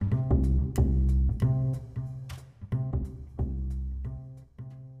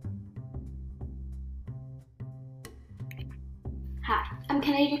I'm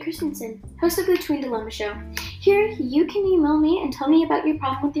Kennedy Christensen, host of the Tween Dilemma Show. Here, you can email me and tell me about your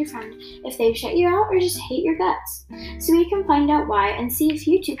problem with your friend, if they've shut you out or just hate your guts, so we can find out why and see if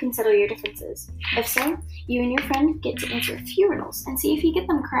you two can settle your differences. If so, you and your friend get to answer a few riddles and see if you get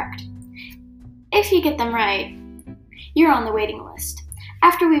them correct. If you get them right, you're on the waiting list.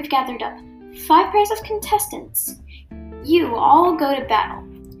 After we've gathered up 5 pairs of contestants, you all go to battle,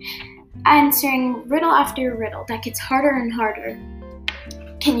 answering riddle after riddle that gets harder and harder.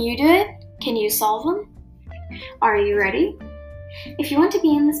 Can you do it? Can you solve them? Are you ready? If you want to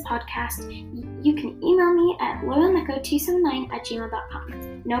be in this podcast, you can email me at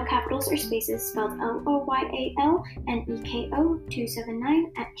loyalneko279@gmail.com. No capitals or spaces, spelled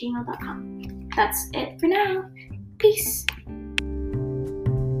LOYALNEKO279@gmail.com. That's it for now. Peace.